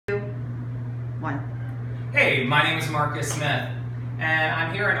One. Hey, my name is Marcus Smith, and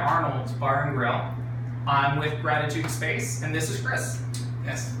I'm here at Arnold's Bar and Grill. I'm with GratitudeSpace, and this is Chris.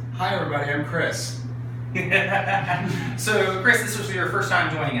 Yes. Hi everybody, I'm Chris. So, Chris, this was your first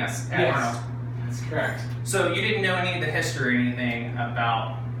time joining us at Arnold. That's correct. So, you didn't know any of the history or anything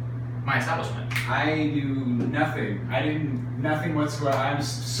about my establishment? I knew nothing. Nothing whatsoever. I'm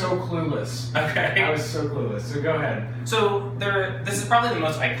so clueless. Okay. I was so clueless. So go ahead. So this is probably the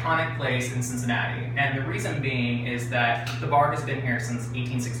most iconic place in Cincinnati, and the reason being is that the bar has been here since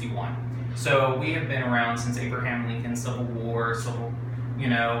 1861. So we have been around since Abraham Lincoln's Civil War,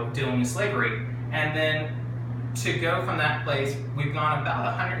 dealing with slavery, and then to go from that place, we've gone about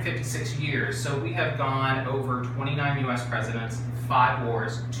 156 years. So we have gone over 29 U.S. presidents, 5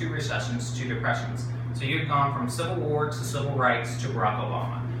 wars, 2 recessions, 2 depressions. So you've gone from Civil War to Civil Rights to Barack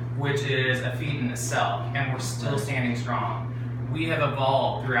Obama, which is a feat in itself, and we're still standing strong. We have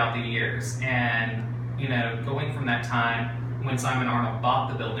evolved throughout the years, and going from that time when Simon Arnold bought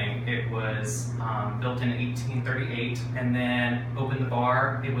the building, it was built in 1838, and then opened the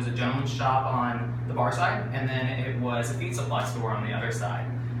bar. It was a gentleman's shop on the bar side, and then it was a feed supply store on the other side.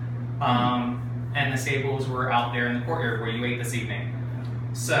 And the stables were out there in the courtyard where you ate this evening.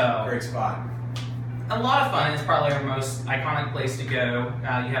 So Great spot. A lot of fun. It's probably our most iconic place to go.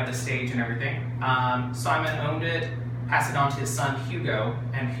 You have the stage and everything. Simon owned it, passed it on to his son Hugo,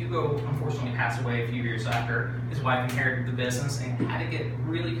 and Hugo unfortunately passed away a few years after. His wife inherited the business and had to get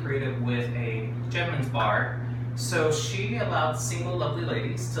really creative with a gentleman's bar. So she allowed single lovely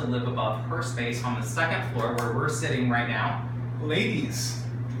ladies to live above her space on the 2nd floor where we're sitting right now. Ladies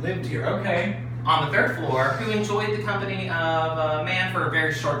lived here. Okay. On the 3rd floor, who enjoyed the company of a man for a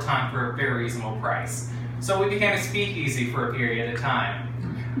very short time for a very reasonable price. So we became a speakeasy for a period of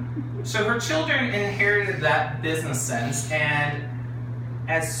time. So her children inherited that business sense, and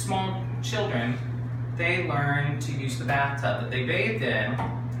as small children, they learned to use the bathtub that they bathed in,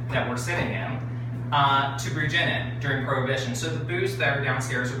 that we're sitting in, to brew gin in during Prohibition. So the booths that are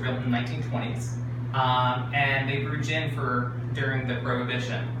downstairs were built in the 1920s, and they brewed gin during the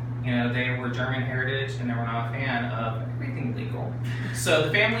Prohibition. They were German heritage, and they were not a fan of everything legal. So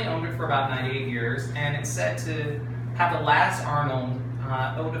the family owned it for about 98 years, and it's said to have the last Arnold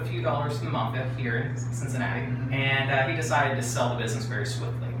owed a few dollars to the mafia here in Cincinnati, and he decided to sell the business very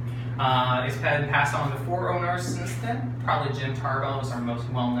swiftly. It's been passed on to 4 owners since then. Probably Jim Tarbell is our most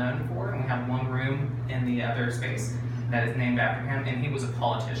well-known for, and we have 1 room in the other space that is named after him, and he was a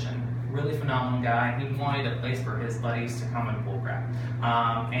politician. Really phenomenal guy. He wanted a place for his buddies to come and bull crap.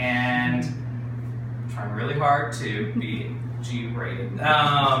 And trying really hard to be G-rated.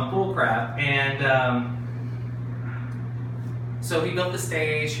 Bull crap. And so he built the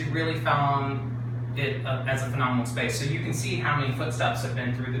stage. He really found it as a phenomenal space. So you can see how many footsteps have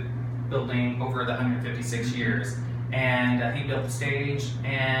been through the building over the 156 years. And he built the stage,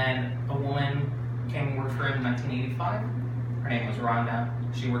 and a woman came and worked for him in 1985. Her name was Rhonda.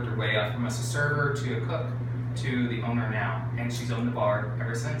 She worked her way up from a server to a cook to the owner now, and she's owned the bar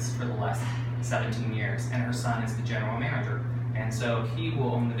ever since for the last 17 years, and her son is the general manager. And so he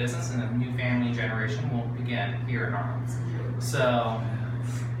will own the business, and a new family generation will begin here in Arnold. So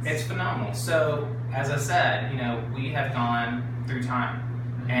it's phenomenal. So as I said, we have gone through time,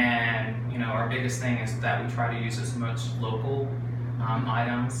 and our biggest thing is that we try to use as much local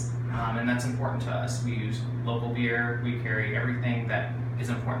items, and that's important to us. We use local beer. We carry everything that is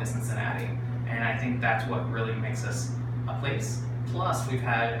important to Cincinnati, and I think that's what really makes us a place. Plus, we've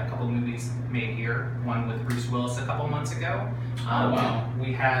had a couple of movies made here, one with Bruce Willis a couple months ago. Wow.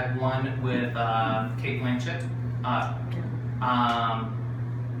 We had one with Kate Blanchett,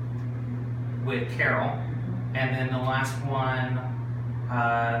 with Carol, and then the last one,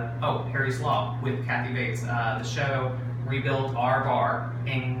 Harry's Law with Kathy Bates. The show rebuilt our bar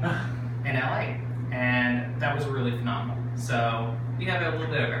in LA, and that was really phenomenal. So we have a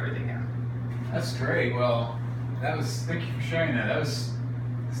little bit of everything here. That's great. Well, thank you for sharing that. That's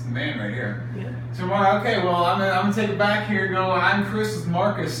the man right here. Yeah. So, okay, well, I'm gonna take it back here. I'm Chris with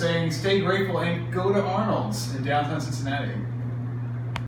Marcus saying stay grateful and go to Arnold's in downtown Cincinnati.